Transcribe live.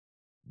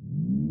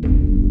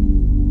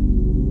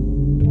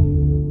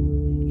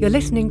You're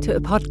listening to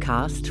a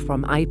podcast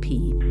from IP.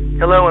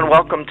 Hello and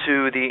welcome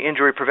to the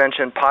Injury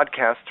Prevention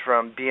podcast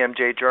from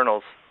BMJ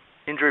Journals.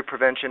 Injury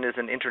Prevention is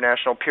an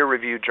international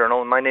peer-reviewed journal,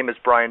 and my name is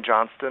Brian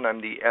Johnston.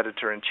 I'm the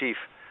editor-in-chief.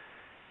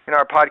 In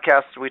our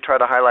podcast, we try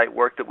to highlight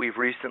work that we've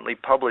recently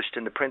published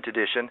in the print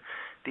edition.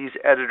 These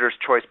editor's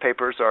choice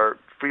papers are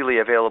freely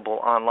available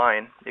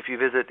online. If you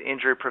visit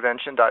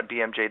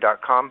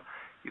injuryprevention.bmj.com,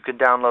 you can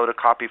download a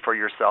copy for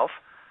yourself.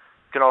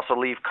 You can also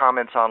leave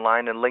comments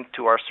online and link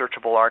to our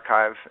searchable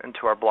archive and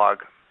to our blog.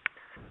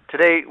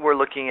 Today, we're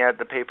looking at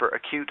the paper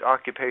Acute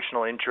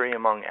Occupational Injury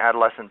Among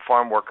Adolescent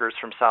Farm Workers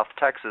from South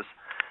Texas.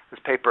 This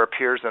paper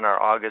appears in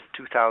our August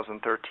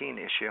 2013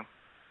 issue.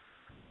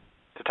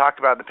 To talk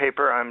about the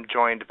paper, I'm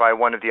joined by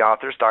one of the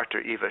authors,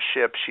 Dr. Eva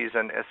Shipp. She's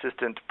an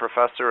assistant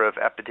professor of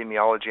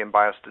epidemiology and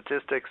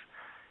biostatistics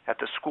at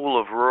the School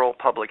of Rural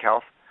Public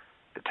Health,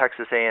 the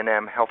Texas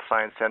A&M Health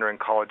Science Center in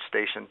College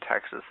Station,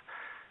 Texas.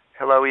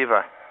 Hello,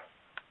 Eva.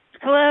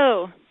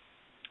 Hello.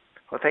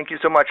 Well, thank you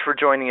so much for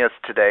joining us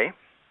today.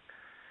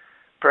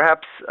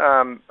 Perhaps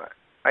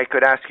I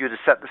could ask you to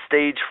set the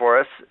stage for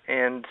us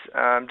and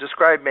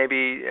describe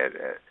maybe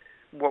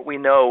what we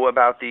know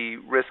about the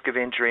risk of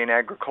injury in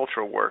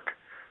agricultural work.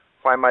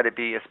 Why might it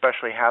be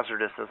especially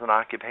hazardous as an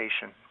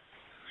occupation?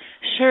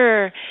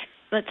 Sure.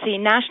 Let's see.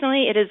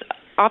 Nationally, it is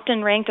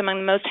often ranked among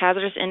the most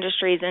hazardous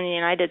industries in the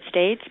United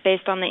States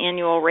based on the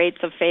annual rates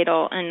of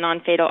fatal and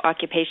non-fatal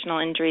occupational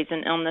injuries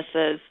and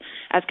illnesses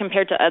as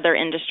compared to other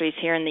industries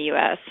here in the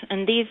U.S.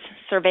 And these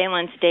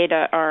surveillance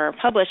data are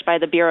published by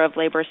the Bureau of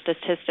Labor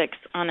Statistics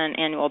on an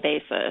annual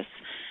basis.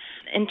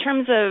 In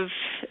terms of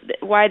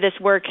why this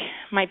work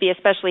might be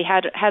especially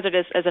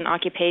hazardous as an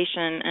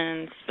occupation,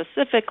 and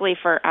specifically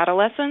for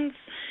adolescents,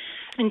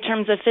 in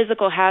terms of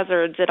physical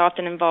hazards, it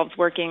often involves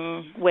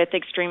working with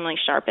extremely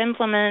sharp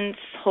implements,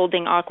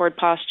 holding awkward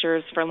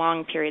postures for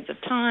long periods of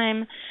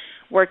time,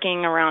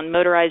 working around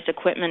motorized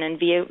equipment and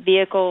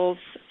vehicles,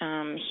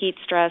 heat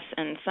stress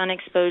and sun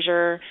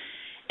exposure,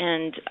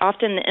 and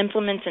often the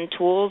implements and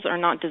tools are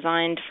not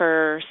designed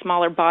for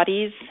smaller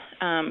bodies,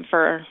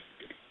 for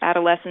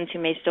adolescents who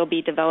may still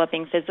be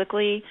developing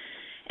physically,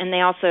 and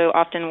they also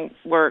often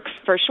work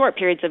for short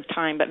periods of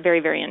time but very,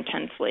 very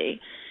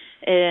intensely.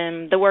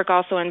 The work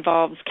also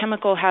involves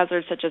chemical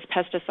hazards such as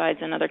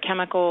pesticides and other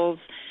chemicals.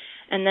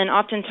 And then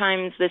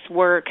oftentimes this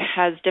work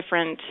has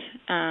different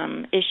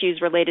issues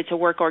related to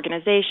work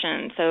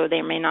organization. So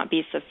there may not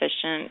be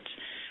sufficient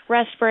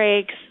rest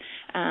breaks.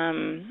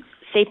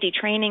 Safety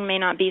training may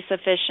not be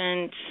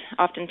sufficient.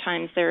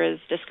 Oftentimes there is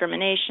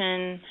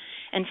discrimination.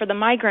 And for the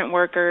migrant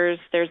workers,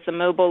 there's the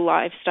mobile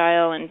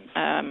lifestyle and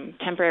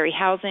temporary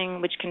housing,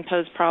 which can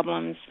pose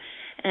problems.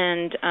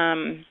 And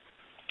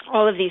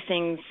all of these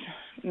things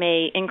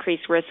may increase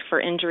risk for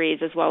injuries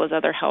as well as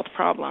other health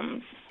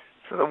problems.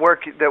 So the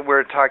work that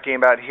we're talking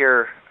about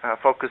here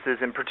focuses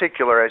in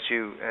particular, as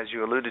you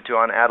alluded to,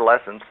 on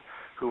adolescents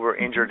who were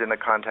injured in the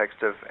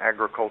context of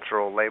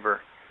agricultural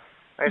labor.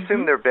 I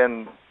assume there have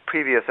been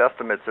previous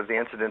estimates of the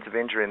incidence of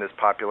injury in this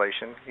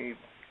population. Can you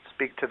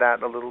speak to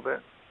that a little bit?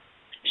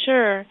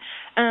 Sure.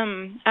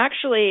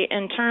 Actually,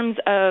 in terms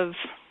of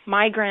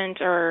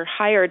migrant or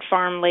hired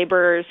farm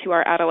laborers who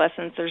are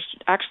adolescents, there's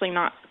actually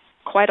not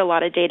quite a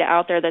lot of data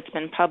out there that's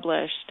been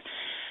published.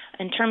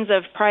 In terms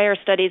of prior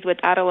studies with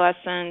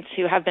adolescents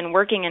who have been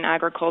working in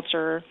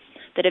agriculture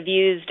that have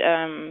used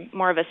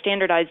more of a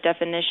standardized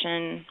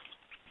definition,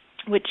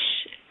 which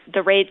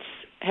the rates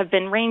have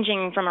been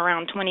ranging from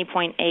around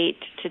 20.8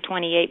 to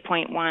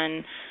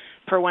 28.1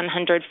 per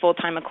 100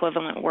 full-time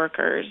equivalent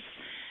workers.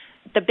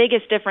 The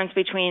biggest difference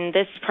between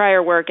this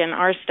prior work and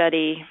our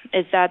study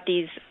is that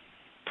these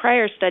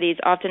prior studies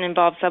often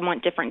involve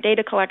somewhat different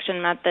data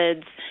collection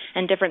methods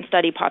and different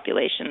study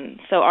populations.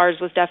 So ours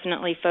was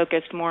definitely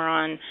focused more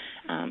on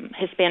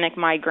Hispanic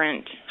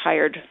migrant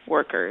hired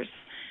workers.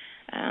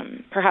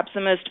 Perhaps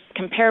the most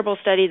comparable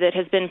study that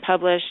has been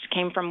published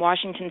came from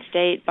Washington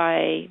State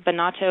by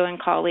Bonato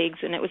and colleagues,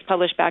 and it was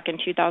published back in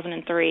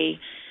 2003.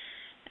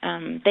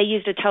 They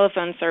used a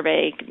telephone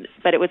survey,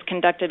 but it was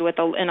conducted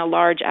in a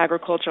large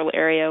agricultural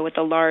area with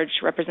a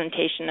large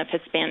representation of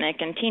Hispanic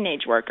and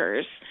teenage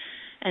workers.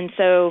 And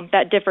so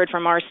that differed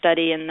from our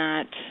study in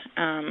that,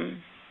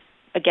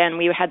 again,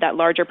 we had that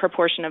larger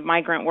proportion of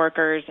migrant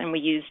workers, and we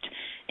used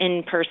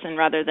in-person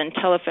rather than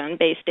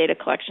telephone-based data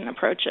collection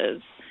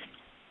approaches.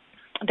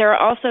 There are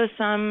also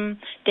some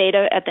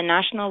data at the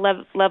national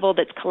level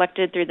that's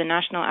collected through the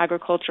National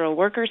Agricultural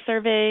Workers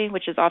Survey,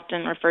 which is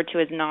often referred to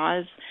as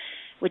NAWS,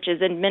 which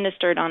is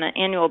administered on an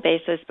annual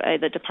basis by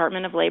the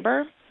Department of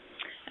Labor.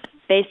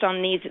 Based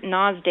on these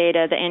NAWS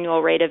data, the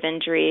annual rate of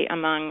injury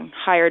among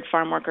hired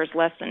farm workers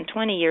less than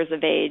 20 years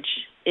of age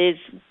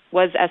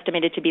was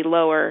estimated to be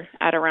lower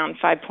at around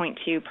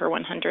 5.2 per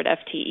 100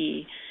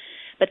 FTE.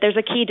 But there's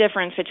a key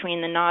difference between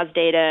the NAWS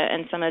data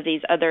and some of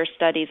these other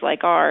studies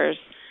like ours,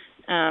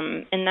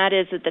 and that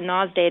is that the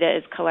NAWS data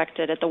is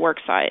collected at the work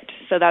site.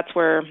 So that's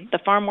where the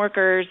farm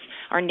workers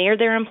are near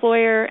their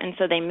employer, and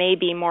so they may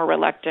be more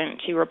reluctant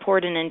to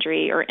report an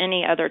injury or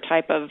any other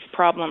type of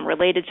problem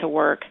related to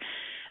work,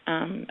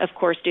 of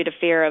course, due to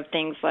fear of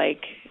things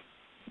like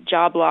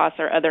job loss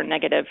or other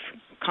negative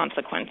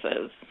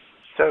consequences.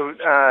 So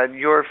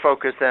your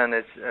focus then,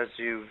 as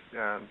you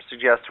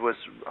suggest, was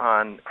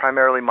on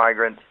primarily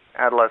migrant,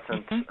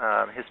 adolescent,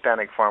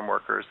 Hispanic farm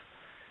workers.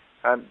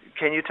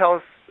 Can you tell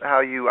us how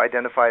you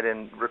identified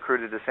and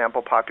recruited a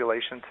sample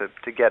population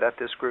to get at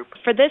this group?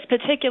 For this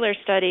particular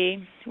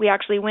study, we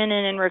actually went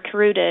in and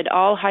recruited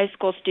all high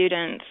school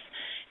students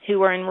who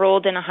were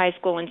enrolled in a high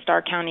school in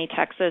Starr County,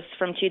 Texas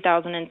from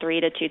 2003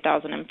 to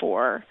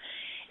 2004.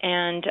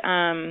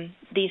 And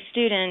these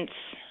students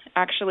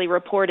actually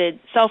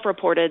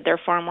self-reported their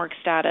farm work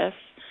status.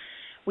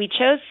 We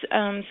chose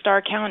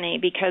Starr County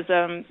because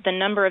the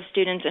number of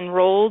students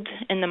enrolled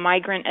in the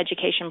migrant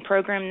education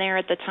program there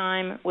at the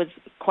time was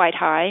quite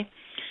high.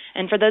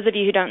 And for those of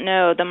you who don't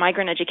know, the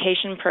Migrant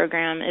Education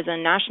Program is a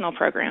national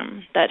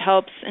program that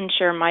helps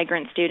ensure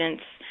migrant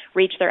students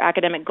reach their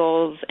academic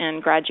goals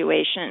and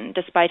graduation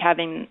despite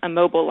having a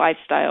mobile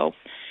lifestyle.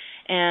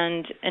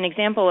 And an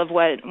example of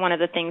one of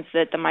the things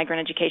that the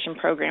Migrant Education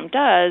Program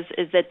does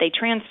is that they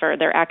transfer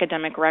their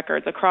academic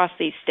records across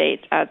these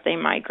states as they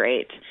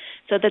migrate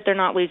so that they're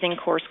not losing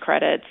course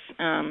credits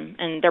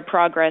and their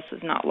progress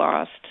is not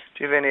lost.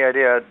 Do you have any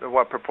idea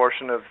what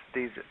proportion of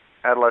these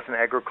adolescent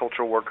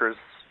agricultural workers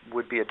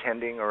would be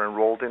attending or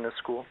enrolled in a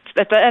school?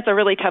 That's a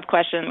really tough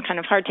question, kind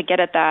of hard to get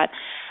at that.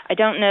 I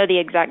don't know the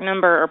exact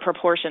number or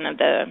proportion of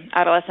the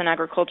adolescent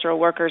agricultural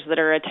workers that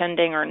are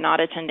attending or not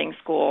attending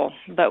school,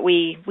 but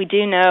we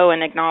do know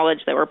and acknowledge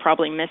that we're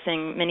probably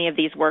missing many of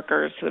these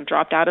workers who have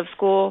dropped out of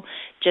school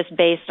just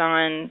based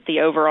on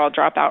the overall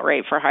dropout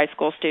rate for high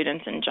school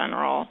students in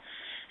general.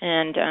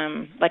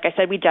 And like I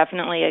said, we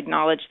definitely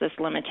acknowledge this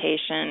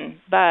limitation,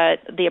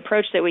 but the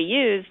approach that we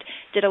used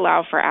did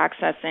allow for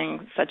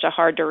accessing such a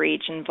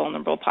hard-to-reach and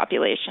vulnerable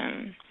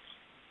population.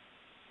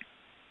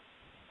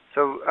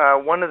 So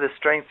one of the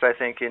strengths, I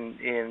think,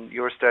 in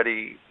your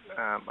study,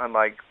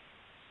 unlike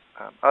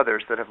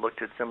others that have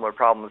looked at similar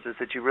problems, is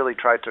that you really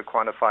tried to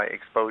quantify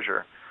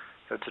exposure.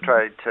 So to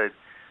try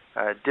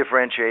to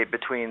differentiate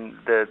between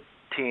the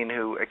teen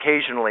who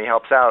occasionally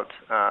helps out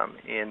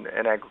in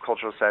an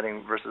agricultural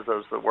setting versus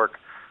those that work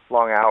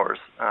long hours.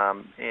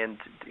 And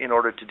in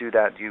order to do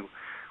that, you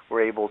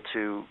were able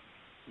to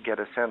get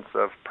a sense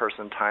of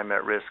person time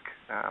at risk.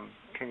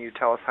 Can you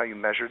tell us how you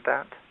measured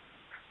that?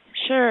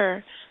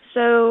 Sure.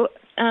 So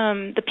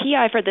the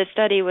PI for this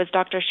study was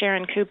Dr.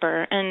 Sharon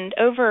Cooper, and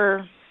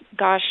over,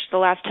 the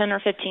last 10 or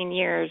 15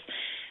 years,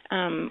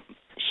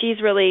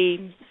 she's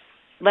really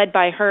led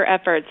by her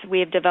efforts. We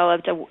have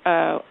developed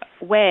a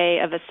way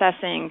of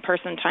assessing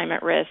person time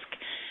at risk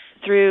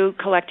through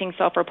collecting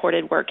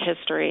self-reported work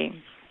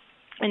history.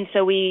 And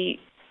so we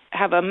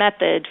have a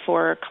method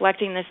for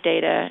collecting this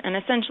data, and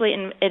essentially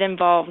it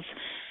involves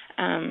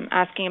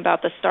asking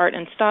about the start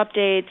and stop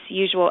dates,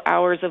 usual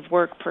hours of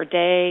work per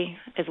day,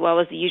 as well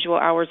as the usual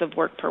hours of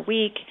work per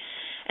week.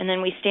 And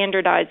then we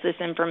standardize this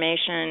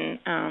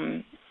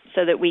information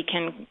so that we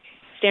can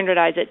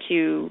standardize it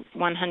to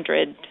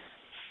 100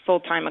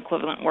 full-time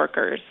equivalent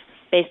workers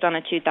based on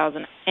a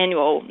 2,000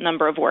 annual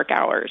number of work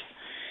hours.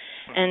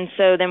 And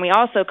so then we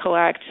also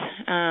collect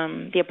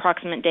the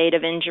approximate date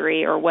of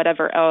injury or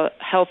whatever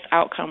health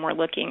outcome we're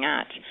looking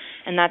at.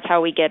 And that's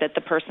how we get at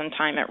the person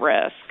time at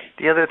risk.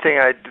 The other thing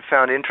I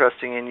found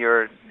interesting in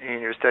your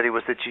study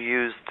was that you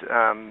used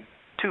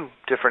two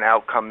different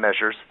outcome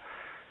measures.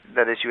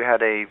 That is, you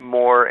had a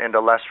more and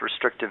a less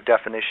restrictive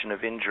definition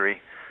of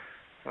injury.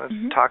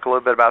 Talk a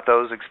little bit about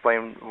those,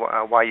 explain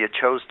why you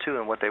chose two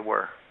and what they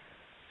were.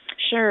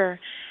 Sure.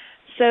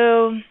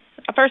 So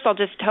first I'll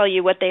just tell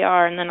you what they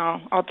are, and then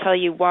I'll tell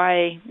you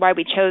why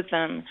we chose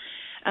them.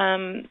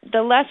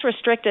 The less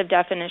restrictive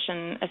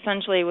definition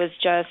essentially was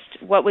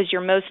just what was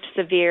your most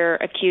severe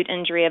acute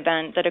injury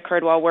event that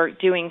occurred while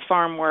doing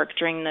farm work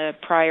during the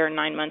prior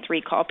 9-month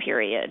recall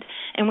period.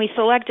 And we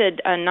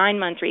selected a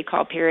 9-month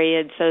recall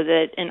period so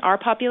that in our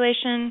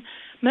population,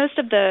 most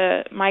of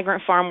the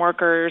migrant farm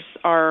workers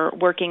are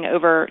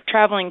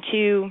traveling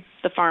to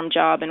the farm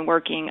job and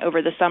working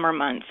over the summer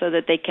months so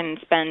that they can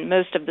spend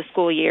most of the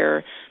school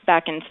year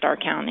back in Starr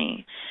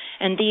County.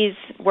 And these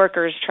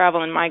workers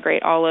travel and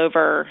migrate all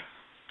over,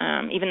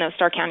 even though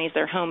Starr County is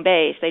their home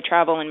base, they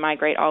travel and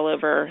migrate all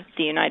over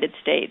the United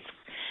States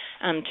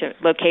to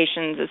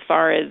locations as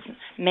far as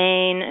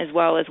Maine as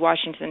well as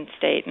Washington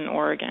State and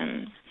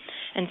Oregon.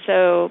 And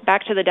so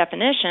back to the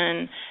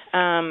definition,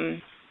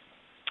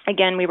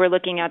 again, we were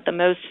looking at the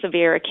most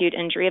severe acute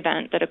injury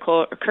event that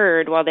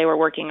occurred while they were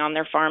working on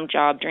their farm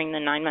job during the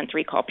 9-month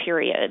recall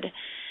period.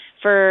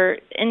 For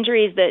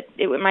injuries that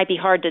it might be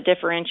hard to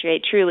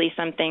differentiate, truly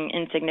something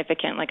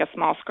insignificant like a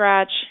small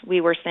scratch,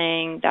 we were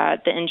saying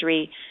that the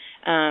injury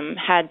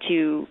had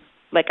to,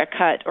 like a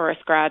cut or a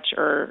scratch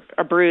or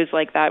a bruise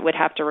like that, would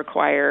have to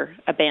require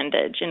a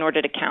bandage in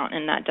order to count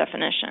in that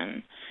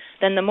definition.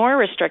 Then the more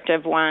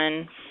restrictive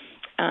one,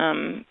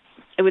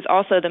 it was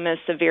also the most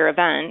severe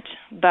event,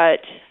 but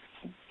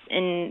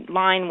in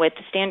line with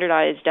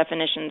standardized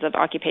definitions of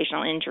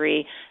occupational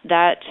injury,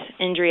 that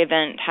injury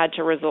event had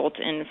to result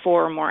in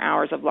 4 or more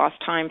hours of lost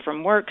time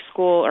from work,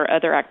 school, or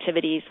other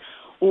activities,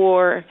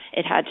 or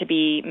it had to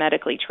be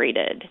medically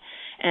treated.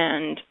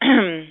 And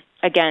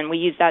again, we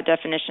use that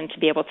definition to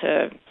be able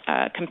to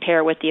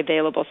compare with the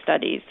available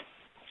studies.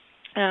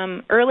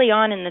 Early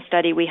on in the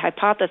study, we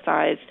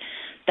hypothesized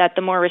that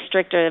the more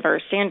restrictive or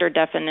standard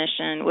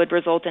definition would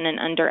result in an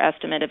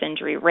underestimate of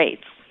injury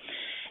rates.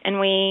 And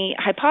we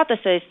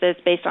hypothesized this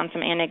based on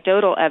some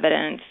anecdotal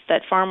evidence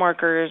that farm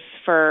workers,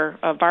 for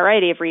a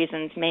variety of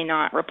reasons, may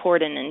not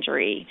report an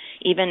injury,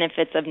 even if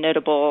it's of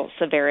notable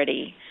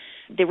severity.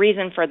 The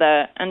reason for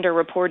the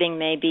underreporting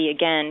may be,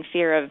 again,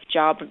 fear of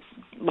job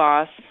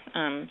loss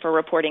for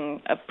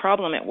reporting a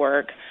problem at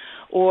work,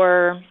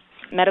 or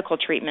medical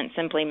treatment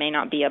simply may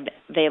not be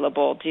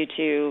available due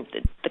to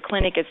the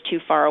clinic is too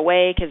far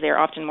away because they're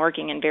often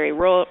working in very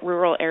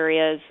rural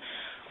areas,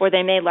 or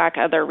they may lack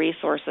other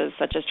resources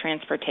such as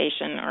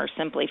transportation or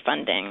simply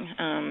funding.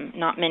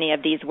 Not many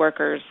of these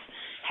workers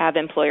have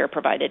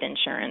employer-provided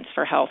insurance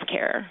for health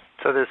care.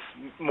 So this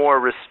more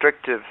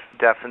restrictive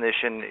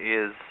definition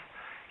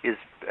is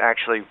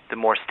actually the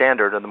more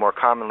standard or the more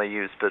commonly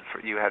used, but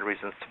you had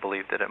reasons to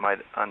believe that it might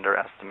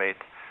underestimate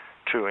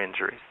true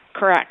injuries.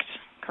 Correct.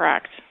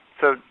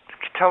 So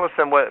tell us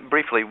then,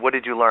 briefly, what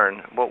did you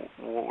learn? What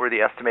were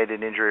the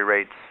estimated injury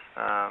rates?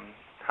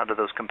 How do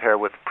those compare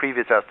with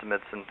previous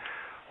estimates, and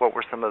what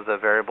were some of the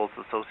variables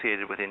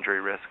associated with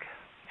injury risk?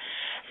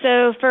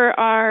 So for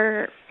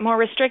our more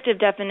restrictive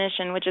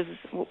definition, which is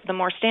the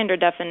more standard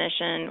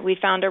definition, we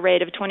found a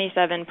rate of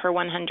 27 per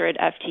 100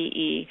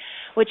 FTE,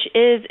 which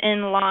is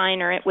in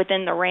line or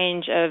within the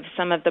range of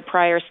some of the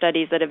prior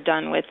studies that have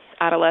done with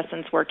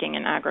adolescents working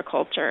in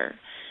agriculture.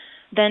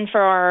 Then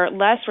for our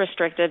less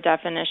restrictive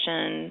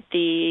definition,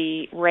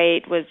 the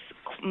rate was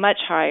much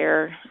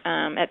higher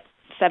at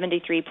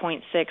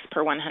 73.6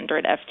 per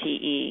 100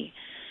 FTE.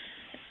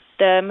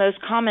 The most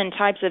common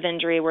types of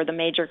injury were the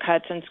major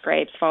cuts and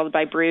scrapes, followed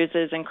by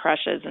bruises and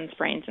crushes and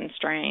sprains and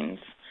strains.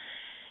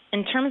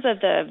 In terms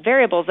of the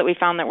variables that we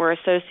found that were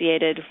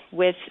associated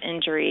with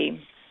injury,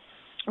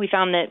 we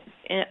found that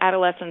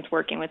adolescents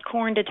working with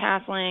corn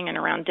detasseling and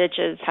around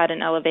ditches had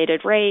an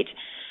elevated rate,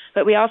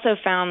 but we also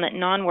found that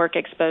non-work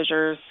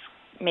exposures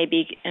may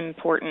be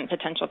important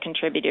potential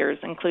contributors,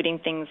 including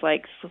things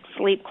like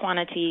sleep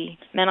quantity,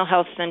 mental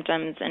health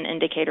symptoms, and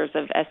indicators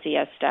of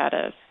SES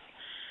status.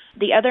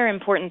 The other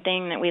important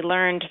thing that we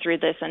learned through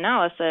this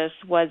analysis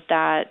was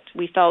that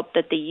we felt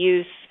that the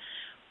youth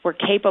were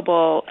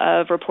capable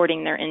of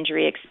reporting their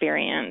injury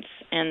experience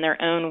and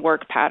their own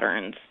work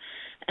patterns.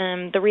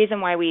 The reason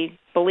why we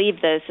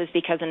believe this is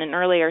because in an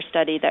earlier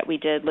study that we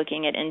did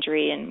looking at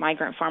injury in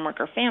migrant farm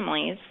worker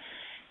families,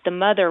 the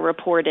mother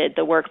reported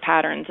the work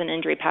patterns and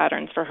injury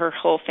patterns for her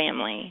whole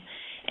family.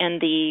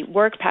 And the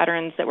work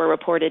patterns that were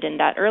reported in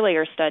that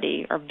earlier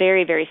study are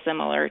very, very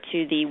similar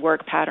to the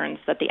work patterns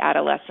that the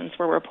adolescents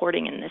were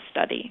reporting in this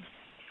study.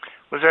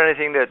 Was there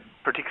anything that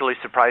particularly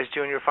surprised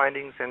you in your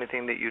findings,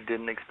 anything that you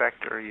didn't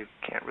expect or you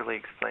can't really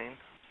explain?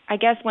 I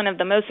guess one of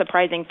the most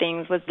surprising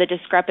things was the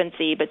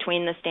discrepancy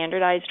between the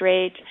standardized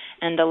rate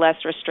and the less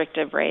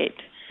restrictive rate,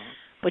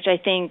 which I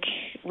think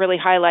really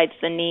highlights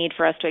the need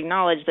for us to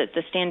acknowledge that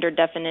the standard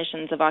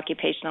definitions of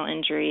occupational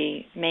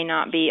injury may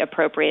not be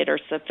appropriate or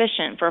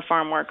sufficient for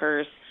farm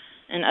workers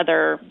and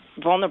other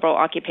vulnerable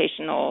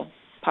occupational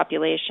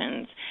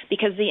populations,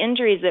 because the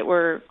injuries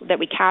that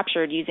we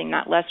captured using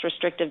that less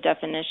restrictive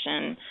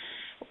definition,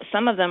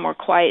 some of them were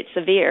quite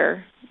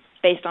severe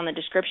based on the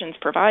descriptions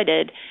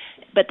provided,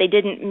 but they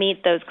didn't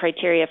meet those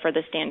criteria for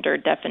the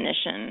standard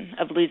definition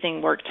of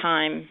losing work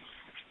time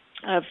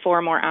of 4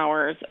 or more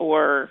hours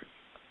or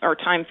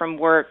time from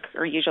work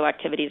or usual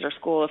activities or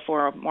school of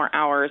 4 or more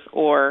hours,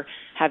 or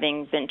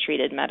having been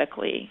treated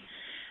medically.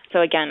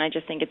 So again, I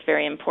just think it's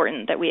very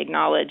important that we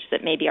acknowledge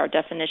that maybe our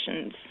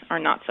definitions are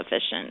not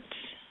sufficient.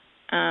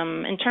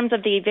 In terms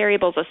of the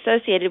variables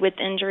associated with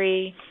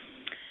injury,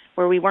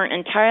 where we weren't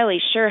entirely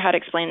sure how to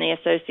explain the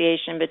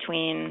association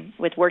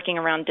with working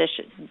around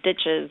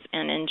ditches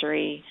and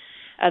injury,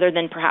 other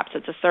than perhaps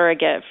it's a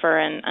surrogate for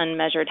an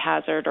unmeasured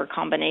hazard or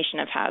combination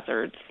of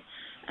hazards.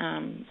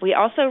 We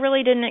also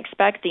really didn't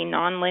expect the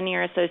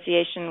nonlinear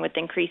association with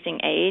increasing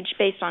age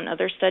based on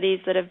other studies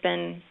that have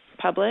been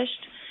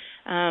published.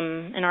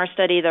 In our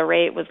study, the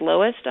rate was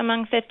lowest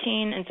among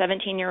 15 and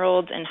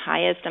 17-year-olds and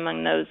highest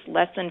among those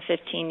less than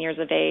 15 years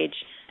of age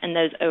and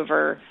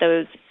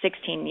those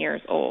 16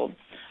 years old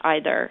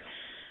either.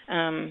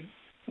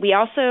 We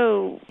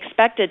also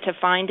expected to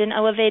find an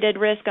elevated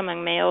risk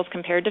among males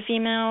compared to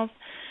females,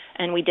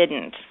 and we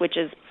didn't, which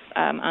is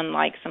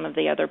unlike some of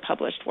the other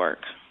published work.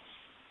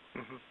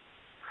 Mm-hmm.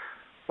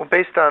 Well,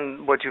 based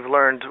on what you've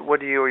learned,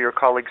 what do you or your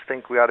colleagues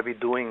think we ought to be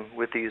doing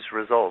with these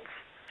results?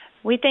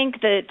 We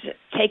think that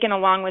taken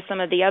along with some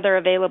of the other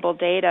available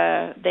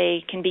data,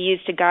 they can be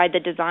used to guide the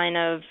design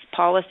of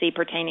policy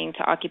pertaining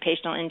to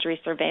occupational injury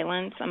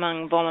surveillance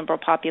among vulnerable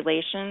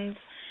populations.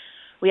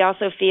 We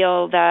also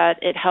feel that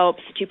it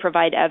helps to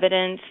provide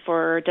evidence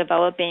for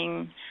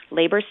developing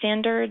labor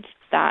standards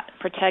that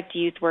protect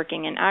youth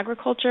working in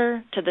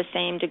agriculture to the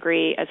same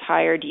degree as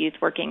hired youth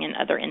working in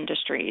other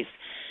industries.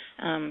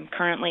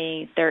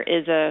 Currently, there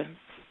is a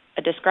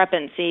a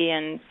discrepancy,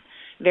 and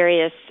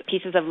various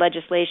pieces of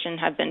legislation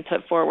have been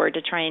put forward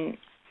to try and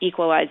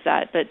equalize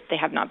that, but they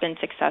have not been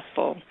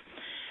successful.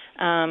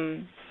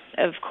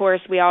 Of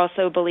course, we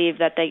also believe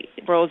that the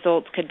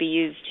results could be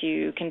used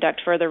to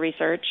conduct further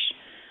research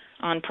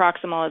on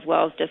proximal as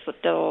well as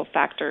distal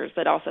factors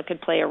that also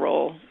could play a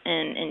role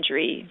in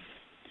injury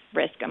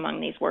risk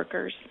among these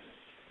workers.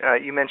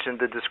 You mentioned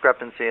the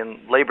discrepancy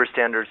in labor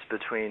standards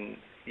between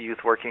youth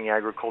working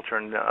agriculture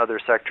and other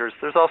sectors.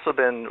 There's also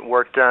been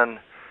work done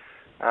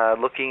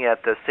looking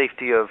at the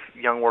safety of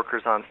young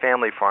workers on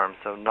family farms,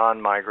 so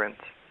non-migrant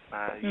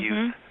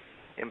youth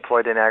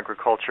employed in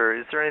agriculture.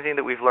 Is there anything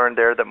that we've learned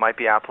there that might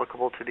be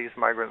applicable to these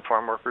migrant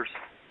farm workers?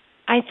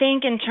 I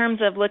think in terms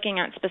of looking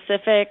at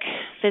specific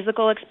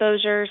physical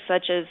exposures,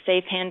 such as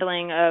safe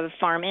handling of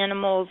farm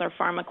animals or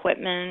farm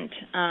equipment,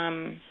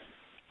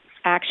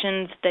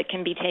 actions that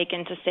can be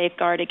taken to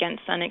safeguard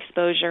against sun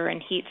exposure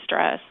and heat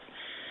stress,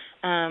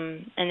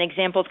 and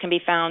examples can be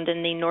found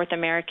in the North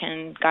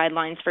American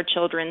Guidelines for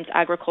Children's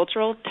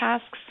Agricultural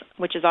Tasks,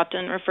 which is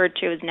often referred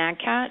to as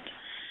NAGCAT.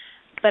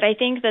 But I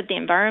think that the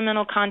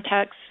environmental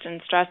context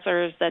and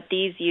stressors that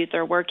these youth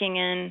are working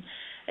in,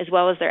 as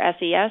well as their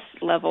SES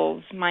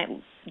levels, might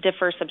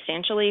differ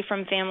substantially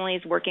from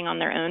families working on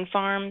their own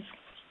farms.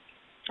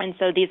 And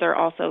so these are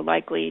also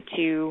likely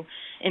to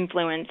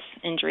influence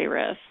injury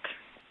risk.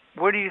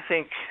 Where do you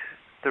think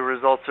the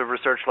results of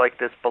research like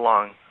this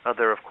belong,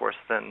 other, of course,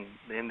 than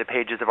in the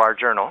pages of our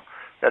journal?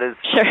 That is,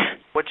 sure.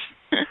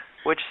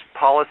 Which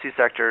policy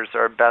sectors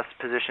are best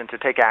positioned to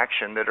take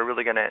action that are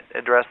really going to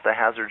address the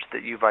hazards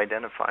that you've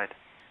identified?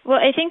 Well,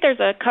 I think there's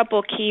a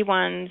couple key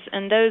ones,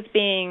 and those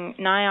being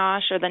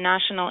NIOSH, or the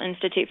National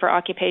Institute for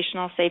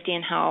Occupational Safety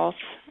and Health,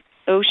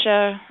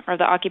 OSHA, or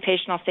the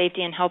Occupational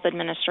Safety and Health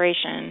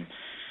Administration,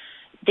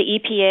 the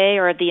EPA,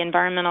 or the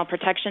Environmental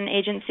Protection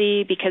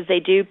Agency, because they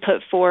do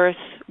put forth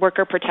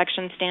worker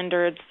protection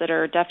standards that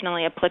are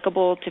definitely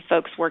applicable to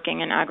folks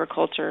working in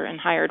agriculture and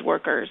hired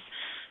workers,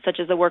 such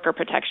as the Worker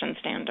Protection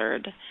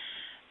Standard.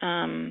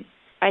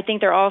 I think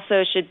there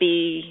also should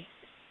be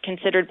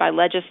considered by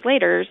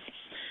legislators,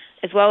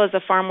 as well as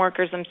the farm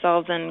workers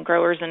themselves and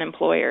growers and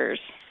employers.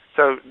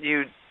 So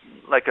you,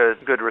 like a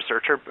good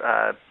researcher,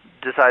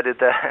 decided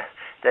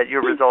that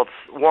your results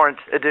warrant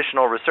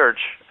additional research,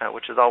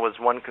 which is always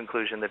one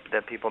conclusion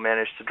that people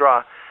manage to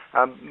draw.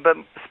 But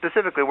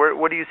specifically,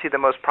 where do you see the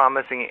most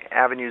promising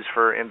avenues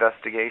for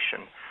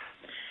investigation?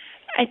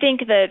 I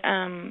think that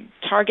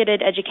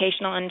targeted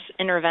educational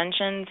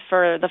interventions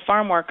for the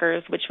farm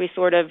workers, which we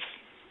sort of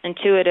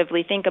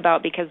intuitively think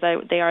about because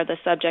they are the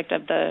subject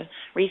of the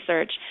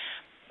research.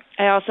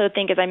 I also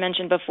think, as I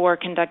mentioned before,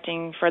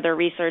 conducting further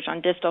research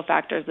on distal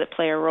factors that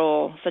play a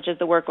role, such as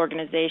the work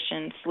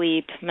organization,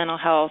 sleep, mental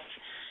health,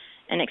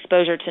 and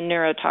exposure to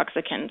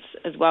neurotoxicants,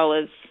 as well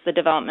as the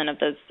development of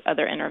those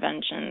other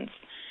interventions.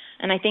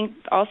 And I think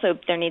also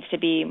there needs to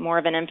be more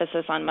of an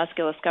emphasis on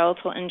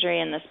musculoskeletal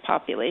injury in this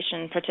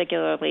population,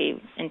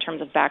 particularly in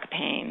terms of back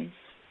pain.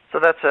 So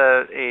that's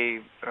a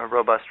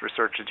robust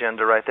research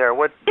agenda right there.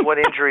 What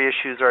injury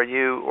issues are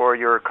you or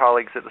your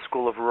colleagues at the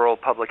School of Rural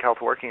Public Health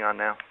working on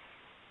now?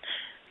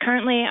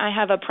 Currently, I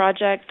have a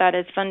project that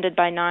is funded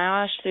by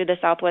NIOSH through the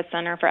Southwest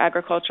Center for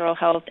Agricultural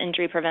Health,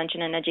 Injury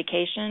Prevention, and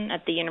Education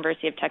at the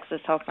University of Texas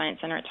Health Science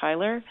Center at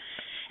Tyler.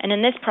 And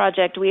in this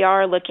project, we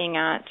are looking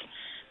at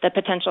the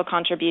potential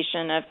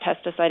contribution of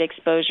pesticide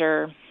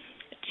exposure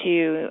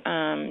to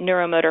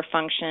neuromotor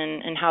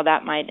function and how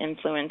that might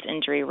influence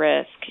injury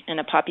risk in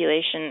a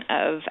population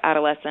of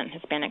adolescent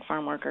Hispanic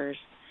farm workers.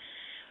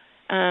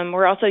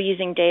 We're also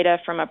using data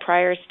from a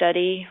prior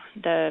study.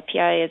 The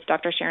PI is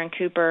Dr. Sharon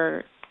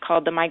Cooper,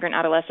 called the Migrant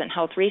Adolescent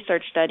Health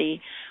Research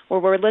Study,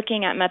 where we're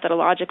looking at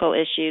methodological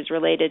issues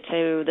related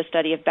to the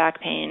study of back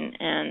pain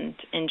and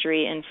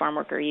injury in farm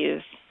worker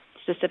youth,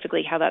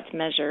 specifically how that's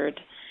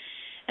measured.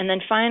 And then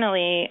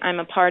finally,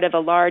 I'm a part of a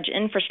large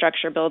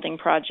infrastructure building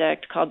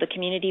project called the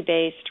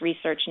Community-Based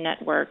Research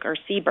Network, or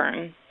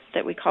CBRN,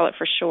 that we call it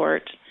for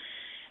short.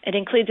 It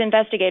includes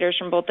investigators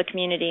from both the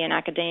community and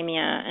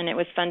academia, and it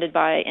was funded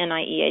by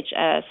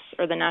NIEHS,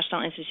 or the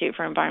National Institute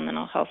for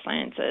Environmental Health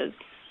Sciences.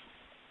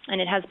 And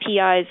it has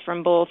PIs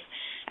from both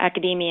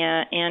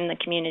academia and the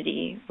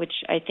community, which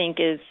I think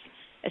is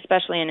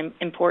especially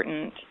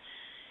important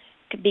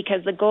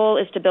because the goal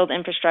is to build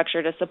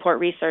infrastructure to support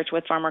research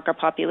with farm worker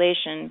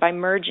population by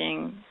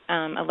merging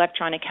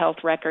electronic health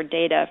record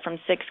data from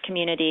 6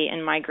 community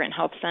and migrant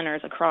health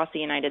centers across the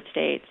United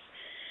States.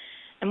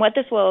 And what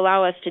this will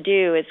allow us to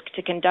do is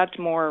to conduct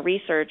more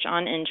research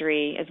on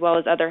injury as well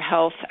as other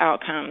health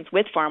outcomes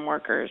with farm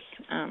workers.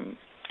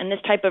 And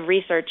this type of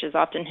research is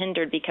often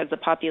hindered because the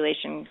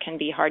population can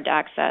be hard to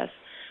access,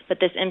 but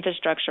this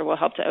infrastructure will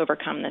help to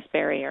overcome this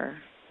barrier.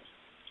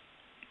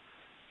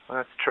 Well,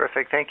 that's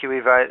terrific. Thank you,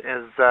 Eva.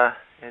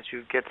 As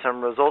you get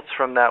some results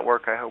from that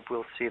work, I hope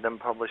we'll see them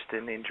published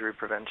in Injury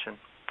Prevention.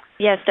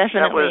 Yes,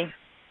 definitely.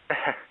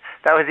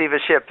 That was Eva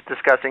Shipp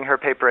discussing her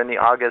paper in the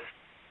August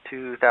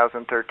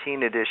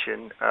 2013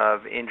 edition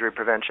of Injury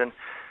Prevention.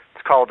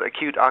 It's called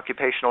Acute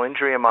Occupational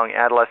Injury Among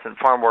Adolescent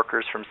Farm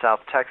Workers from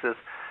South Texas.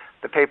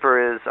 The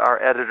paper is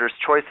our editor's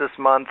choice this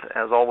month.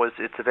 As always,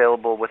 it's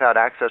available without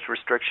access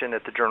restriction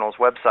at the journal's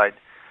website.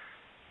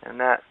 And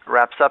that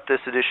wraps up this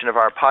edition of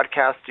our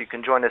podcast. You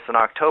can join us in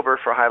October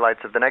for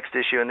highlights of the next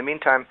issue. In the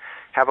meantime,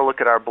 have a look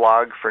at our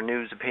blog for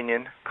news,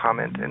 opinion,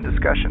 comment, and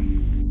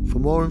discussion. For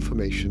more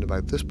information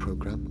about this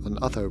program and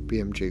other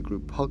BMJ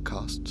Group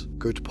podcasts,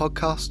 go to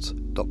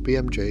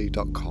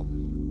podcasts.bmj.com.